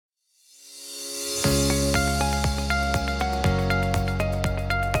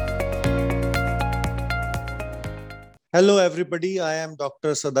Hello, everybody. I am Dr.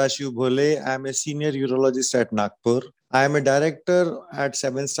 Sadashiv Bhole. I am a senior urologist at Nagpur. I am a director at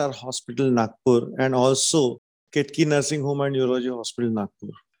Seven Star Hospital, Nagpur, and also Ketki Nursing Home and Urology Hospital, Nagpur.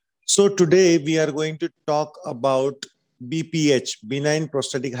 So, today we are going to talk about BPH, benign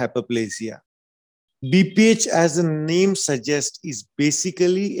prostatic hyperplasia. BPH, as the name suggests, is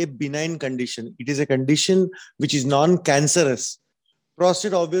basically a benign condition. It is a condition which is non cancerous.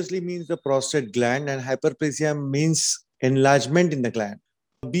 Prostate obviously means the prostate gland, and hyperplasia means enlargement in the gland.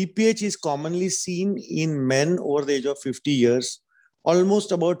 BPH is commonly seen in men over the age of 50 years.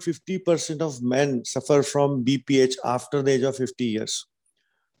 Almost about 50% of men suffer from BPH after the age of 50 years.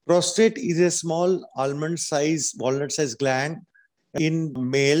 Prostate is a small almond size, walnut size gland in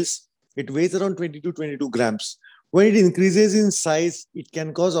males. It weighs around 20 to 22 grams. When it increases in size, it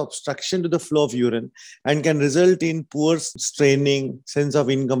can cause obstruction to the flow of urine and can result in poor straining, sense of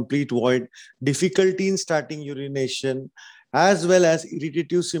incomplete void, difficulty in starting urination, as well as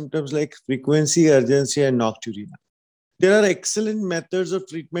irritative symptoms like frequency, urgency, and nocturia. There are excellent methods of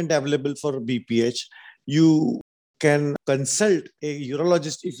treatment available for BPH. You can consult a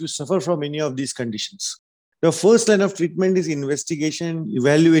urologist if you suffer from any of these conditions. The first line of treatment is investigation and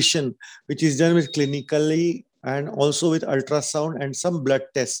evaluation, which is done with clinically and also with ultrasound and some blood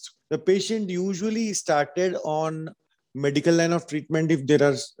test. The patient usually started on medical line of treatment if there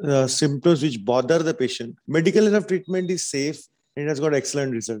are symptoms which bother the patient. Medical line of treatment is safe and it has got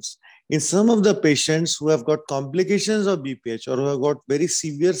excellent results. In some of the patients who have got complications of BPH or who have got very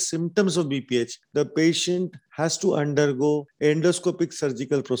severe symptoms of BPH, the patient has to undergo endoscopic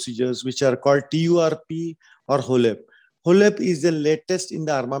surgical procedures, which are called TURP or HOLEP. HOLEP is the latest in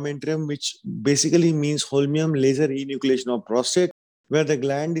the armamentarium, which basically means holmium laser enucleation of prostate, where the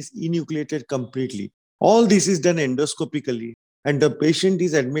gland is enucleated completely. All this is done endoscopically, and the patient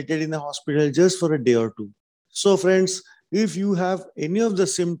is admitted in the hospital just for a day or two. So, friends, if you have any of the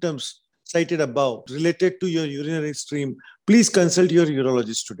symptoms cited above related to your urinary stream, please consult your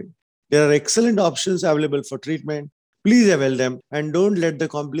urologist today. There are excellent options available for treatment. Please avail them and don't let the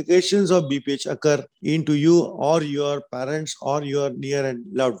complications of BPH occur into you or your parents or your near and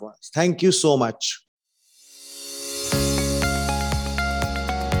loved ones. Thank you so much.